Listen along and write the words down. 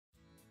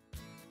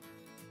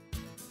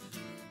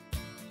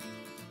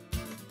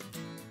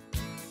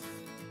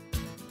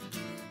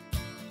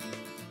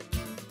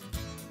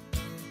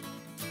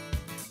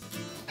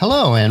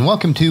Hello and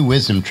welcome to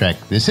Wisdom Trek.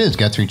 This is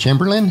Guthrie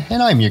Chamberlain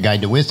and I'm your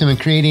guide to wisdom and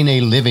creating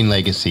a living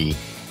legacy.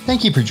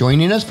 Thank you for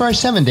joining us for our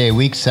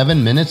 7-day-a-week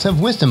 7 Minutes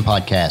of Wisdom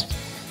podcast.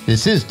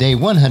 This is day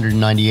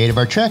 198 of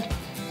our trek,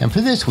 and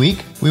for this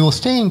week we will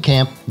stay in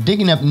camp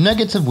digging up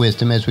nuggets of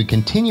wisdom as we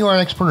continue our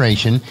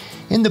exploration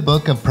in the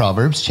book of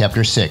Proverbs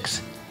chapter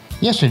 6.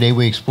 Yesterday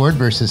we explored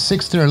verses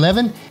 6 through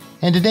 11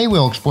 and today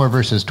we'll explore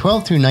verses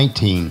 12 through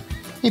 19.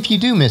 If you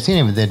do miss any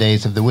of the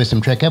days of the Wisdom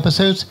Trek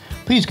episodes,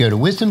 please go to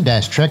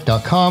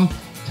wisdom-trek.com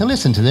to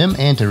listen to them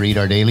and to read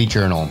our daily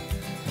journal.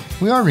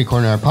 We are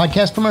recording our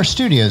podcast from our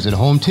studios at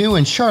Home 2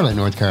 in Charlotte,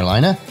 North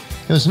Carolina.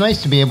 It was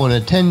nice to be able to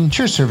attend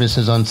church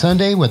services on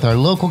Sunday with our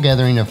local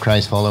gathering of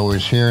Christ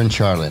followers here in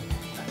Charlotte.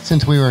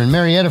 Since we were in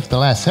Marietta for the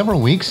last several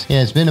weeks, it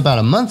has been about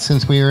a month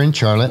since we were in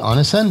Charlotte on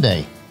a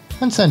Sunday.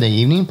 On Sunday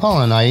evening,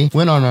 Paul and I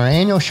went on our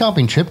annual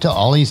shopping trip to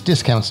Ollie's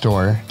discount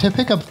store to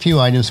pick up a few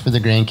items for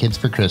the grandkids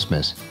for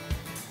Christmas.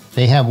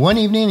 They have one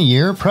evening a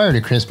year prior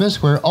to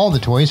Christmas where all the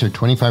toys are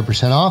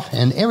 25% off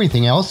and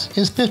everything else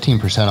is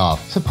 15%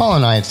 off. So Paul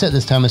and I have set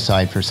this time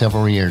aside for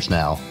several years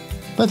now.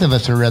 Both of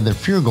us are rather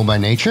frugal by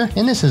nature,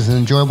 and this is an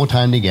enjoyable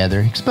time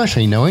together,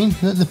 especially knowing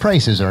that the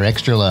prices are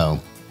extra low.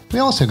 We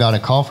also got a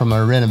call from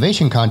our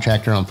renovation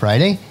contractor on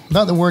Friday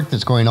about the work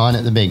that's going on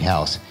at the big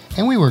house,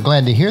 and we were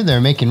glad to hear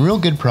they're making real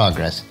good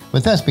progress.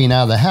 With us being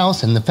out of the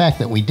house and the fact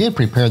that we did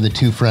prepare the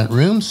 2 front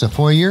rooms, the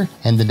foyer,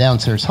 and the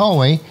downstairs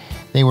hallway,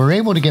 they were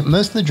able to get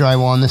most of the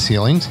drywall on the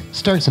ceilings,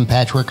 start some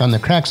patchwork on the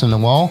cracks on the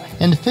wall,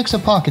 and to fix a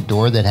pocket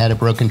door that had a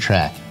broken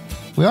track.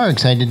 We are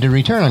excited to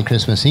return on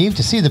Christmas Eve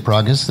to see the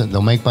progress that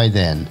they'll make by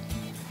then.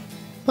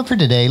 But for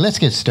today, let's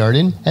get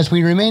started as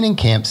we remain in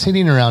camp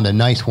sitting around a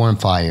nice warm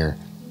fire.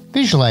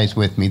 Visualize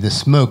with me the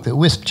smoke that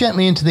wisps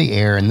gently into the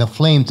air and the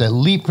flames that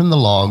leap from the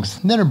logs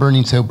that are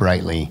burning so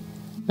brightly.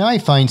 Now I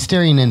find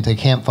staring into a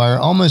campfire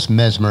almost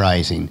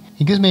mesmerizing.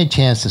 It gives me a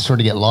chance to sort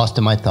of get lost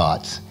in my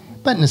thoughts.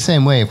 But in the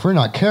same way, if we're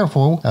not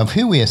careful of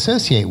who we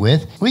associate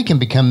with, we can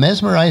become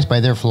mesmerized by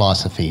their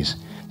philosophies.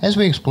 As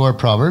we explore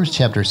Proverbs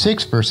chapter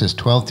 6 verses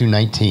 12 through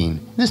 19.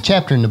 This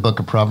chapter in the book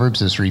of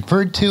Proverbs is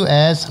referred to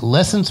as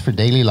Lessons for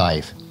Daily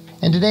Life.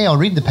 And today I'll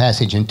read the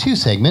passage in 2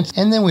 segments,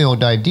 and then we will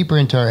dive deeper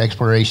into our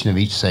exploration of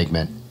each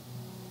segment.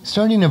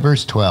 Starting in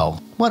verse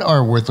 12. What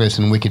are worthless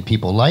and wicked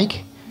people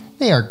like?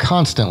 They are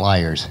constant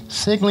liars,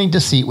 signaling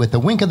deceit with a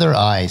wink of their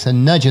eyes, a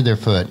nudge of their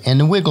foot, and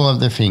a wiggle of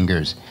their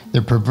fingers.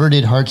 Their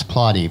perverted hearts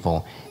plot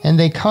evil, and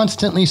they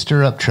constantly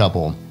stir up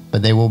trouble.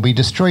 But they will be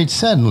destroyed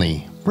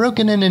suddenly,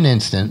 broken in an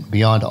instant,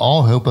 beyond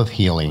all hope of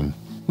healing.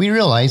 We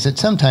realize that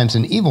sometimes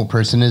an evil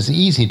person is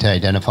easy to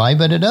identify,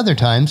 but at other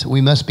times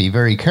we must be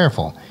very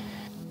careful.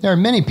 There are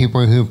many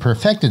people who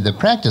perfected the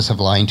practice of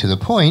lying to the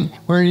point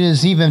where it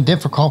is even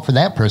difficult for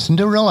that person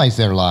to realize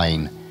they're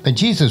lying. But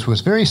Jesus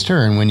was very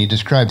stern when he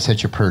described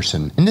such a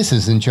person, and this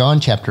is in John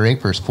chapter 8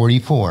 verse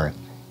 44.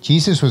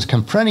 Jesus was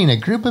confronting a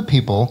group of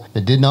people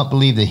that did not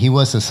believe that he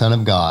was the Son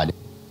of God.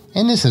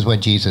 And this is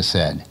what Jesus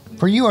said,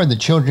 "For you are the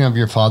children of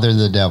your father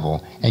the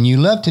devil, and you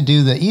love to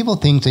do the evil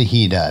things that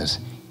he does.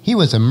 He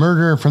was a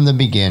murderer from the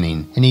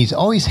beginning, and he's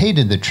always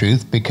hated the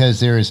truth because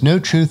there is no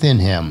truth in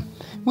him.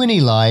 When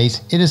he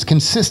lies, it is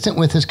consistent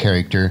with his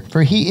character,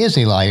 for he is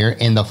a liar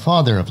and the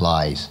father of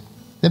lies."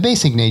 The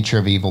basic nature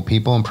of evil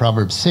people in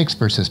Proverbs 6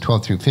 verses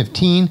 12 through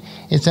 15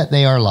 is that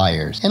they are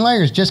liars, and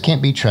liars just can't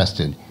be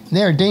trusted.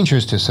 They are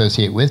dangerous to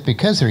associate with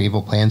because their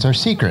evil plans are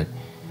secret.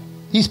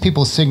 These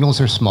people's signals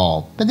are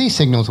small, but these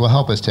signals will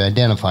help us to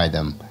identify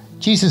them.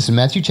 Jesus in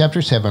Matthew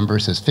chapter 7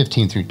 verses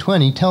 15 through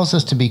 20 tells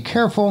us to be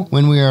careful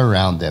when we are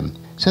around them,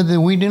 so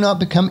that we do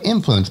not become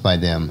influenced by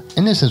them.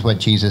 And this is what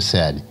Jesus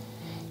said,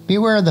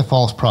 "Beware of the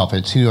false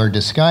prophets who are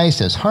disguised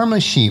as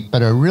harmless sheep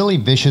but are really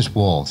vicious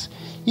wolves.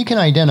 You can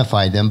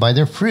identify them by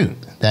their fruit,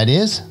 that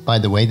is, by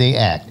the way they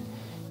act.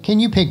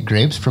 Can you pick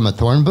grapes from a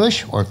thorn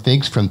bush or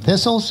figs from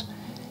thistles?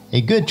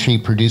 A good tree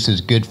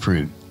produces good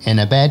fruit, and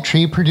a bad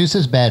tree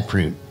produces bad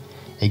fruit.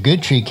 A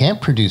good tree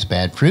can't produce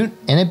bad fruit,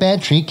 and a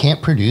bad tree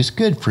can't produce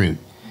good fruit.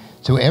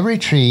 So every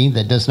tree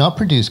that does not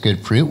produce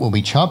good fruit will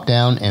be chopped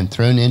down and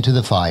thrown into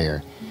the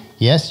fire."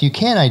 Yes, you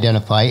can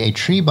identify a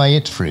tree by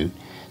its fruit,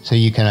 so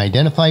you can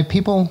identify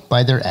people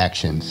by their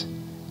actions.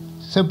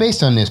 So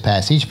based on this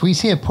passage, if we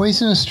see a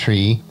poisonous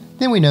tree,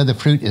 then we know the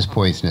fruit is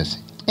poisonous.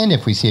 And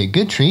if we see a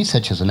good tree,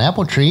 such as an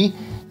apple tree,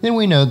 then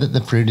we know that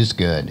the fruit is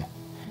good.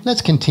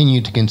 Let's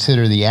continue to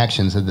consider the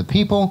actions of the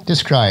people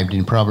described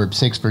in Proverbs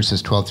 6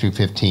 verses 12 through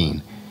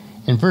 15.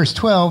 In verse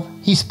 12,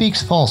 he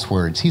speaks false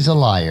words. He's a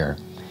liar.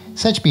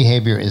 Such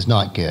behavior is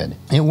not good.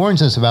 It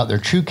warns us about their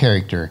true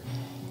character.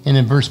 And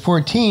in verse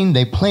 14,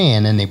 they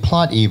plan and they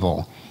plot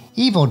evil.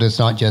 Evil does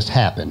not just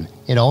happen.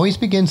 It always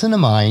begins in the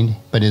mind,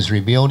 but is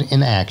revealed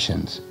in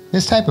actions.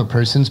 This type of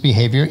person's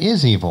behavior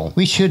is evil.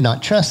 We should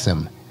not trust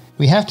them.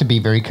 We have to be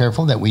very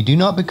careful that we do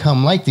not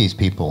become like these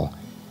people,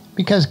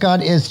 because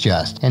God is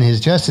just, and his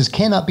justice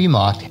cannot be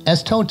mocked,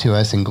 as told to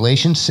us in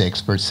Galatians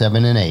 6, verse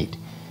 7 and 8.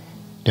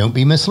 Don't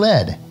be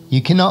misled.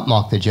 You cannot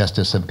mock the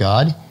justice of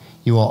God.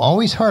 You will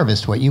always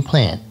harvest what you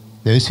plant.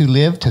 Those who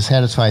live to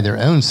satisfy their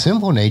own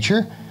sinful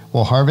nature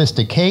will harvest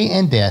decay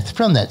and death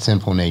from that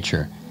sinful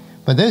nature.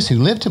 But those who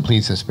live to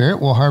please the Spirit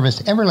will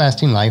harvest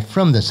everlasting life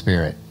from the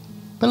Spirit.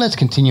 But let's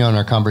continue on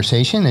our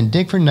conversation and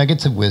dig for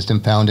nuggets of wisdom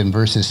found in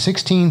verses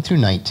 16 through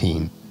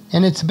 19.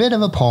 And it's a bit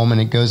of a poem,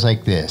 and it goes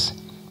like this.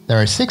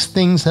 There are 6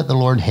 things that the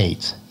Lord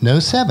hates, no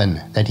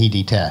 7 that he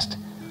detests.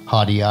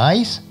 Haughty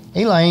eyes,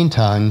 a lying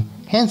tongue,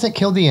 hands that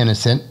kill the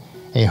innocent,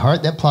 a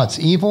heart that plots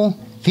evil,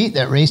 feet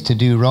that race to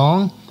do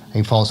wrong,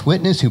 a false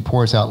witness who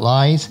pours out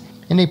lies,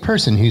 and a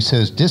person who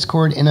sows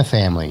discord in a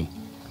family.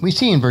 We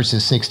see in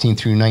verses 16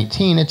 through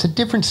 19 it's a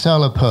different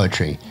style of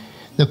poetry.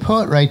 The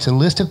poet writes a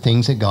list of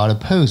things that God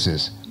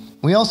opposes.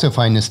 We also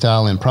find this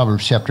style in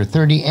Proverbs chapter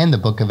 30 and the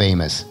book of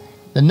Amos.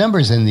 The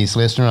numbers in these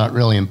lists are not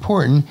really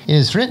important. It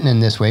is written in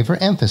this way for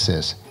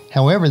emphasis.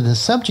 However, the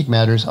subject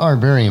matters are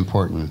very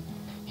important.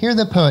 Here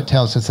the poet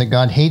tells us that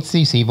God hates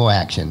these evil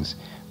actions.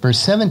 Verse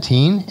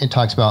 17, it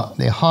talks about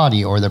the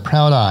haughty or the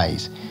proud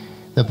eyes.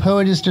 The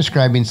poet is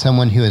describing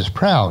someone who is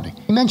proud.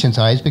 He mentions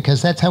eyes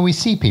because that's how we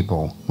see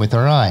people, with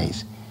our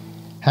eyes.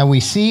 How we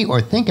see or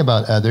think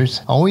about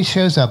others always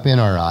shows up in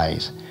our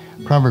eyes.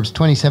 Proverbs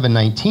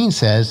 27:19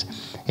 says,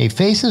 "A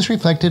face is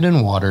reflected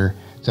in water,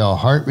 so a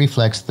heart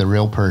reflects the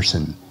real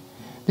person."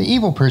 The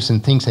evil person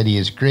thinks that he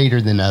is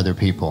greater than other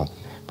people.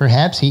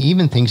 Perhaps he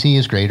even thinks he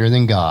is greater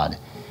than God.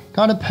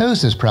 God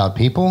opposes proud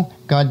people.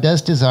 God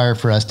does desire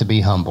for us to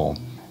be humble.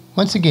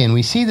 Once again,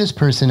 we see this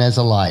person as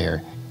a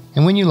liar.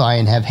 And when you lie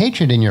and have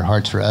hatred in your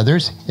hearts for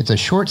others, it's a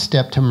short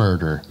step to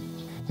murder.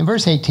 In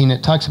verse 18,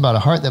 it talks about a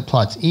heart that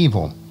plots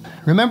evil.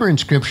 Remember in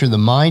Scripture, the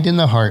mind and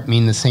the heart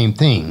mean the same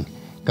thing.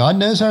 God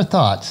knows our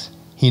thoughts.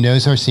 He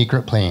knows our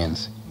secret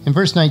plans. In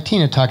verse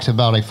 19, it talks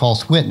about a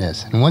false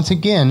witness. And once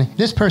again,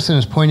 this person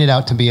is pointed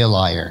out to be a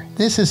liar.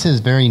 This is his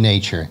very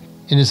nature.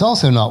 It is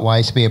also not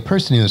wise to be a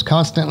person who is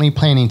constantly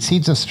planting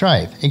seeds of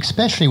strife,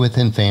 especially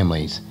within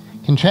families.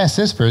 Contrast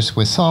this verse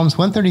with Psalms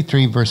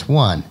 133, verse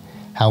 1.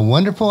 How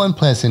wonderful and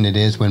pleasant it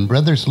is when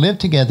brothers live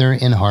together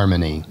in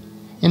harmony.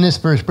 In this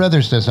verse,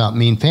 brothers does not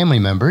mean family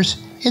members.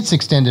 It's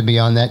extended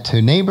beyond that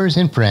to neighbors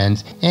and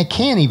friends, and it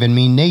can even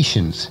mean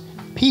nations.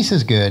 Peace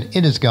is good.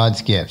 It is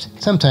God's gift.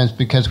 Sometimes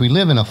because we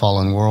live in a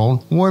fallen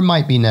world, war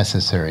might be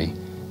necessary.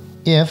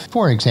 If,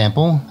 for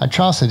example,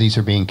 atrocities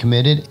are being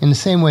committed in the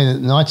same way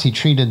that the Nazi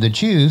treated the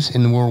Jews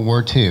in World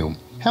War II.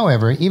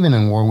 However, even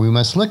in war, we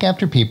must look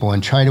after people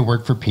and try to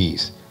work for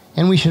peace.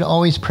 And we should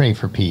always pray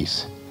for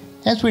peace.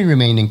 As we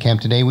remained in camp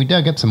today, we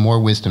dug up some more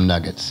wisdom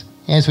nuggets.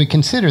 As we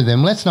consider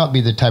them, let's not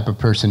be the type of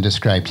person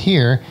described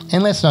here,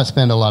 and let's not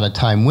spend a lot of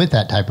time with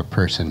that type of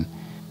person.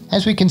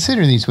 As we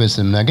consider these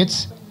wisdom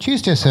nuggets,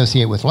 choose to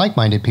associate with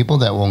like-minded people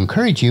that will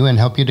encourage you and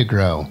help you to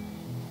grow.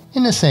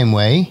 In the same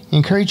way,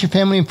 encourage your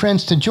family and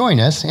friends to join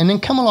us, and then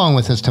come along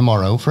with us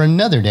tomorrow for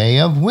another day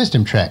of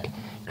Wisdom Trek,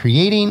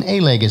 Creating a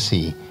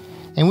Legacy.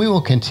 And we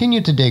will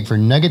continue to dig for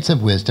nuggets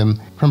of wisdom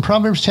from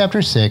Proverbs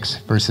chapter 6,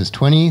 verses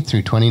 20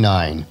 through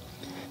 29.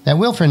 That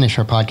will finish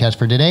our podcast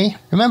for today.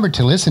 Remember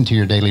to listen to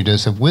your daily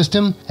dose of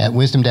wisdom at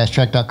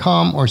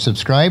wisdom-trek.com or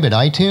subscribe at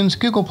iTunes,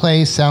 Google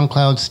Play,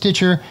 SoundCloud,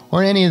 Stitcher,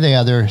 or any of the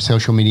other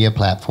social media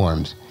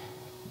platforms.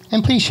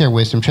 And please share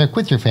Wisdom Trek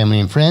with your family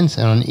and friends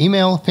on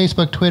email,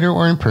 Facebook, Twitter,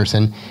 or in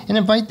person, and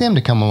invite them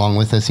to come along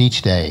with us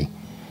each day.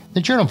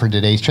 The journal for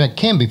today's trek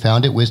can be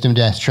found at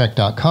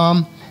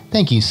wisdom-trek.com.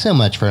 Thank you so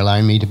much for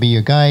allowing me to be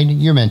your guide,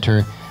 your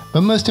mentor,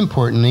 but most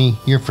importantly,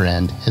 your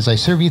friend, as I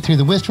serve you through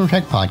the Wisdom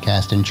Trek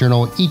podcast and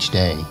journal each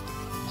day.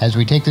 As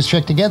we take this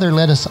trek together,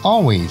 let us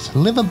always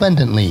live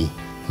abundantly,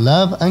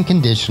 love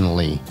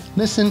unconditionally,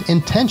 listen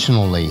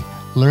intentionally,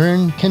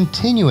 learn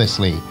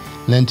continuously,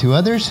 lend to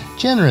others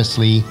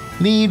generously,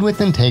 lead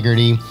with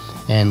integrity,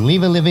 and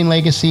leave a living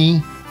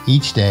legacy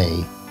each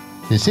day.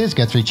 This is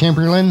Guthrie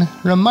Chamberlain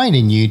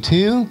reminding you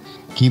to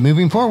keep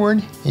moving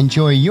forward,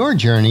 enjoy your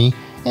journey,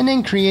 and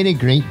then create a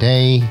great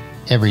day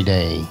every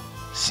day.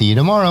 See you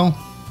tomorrow.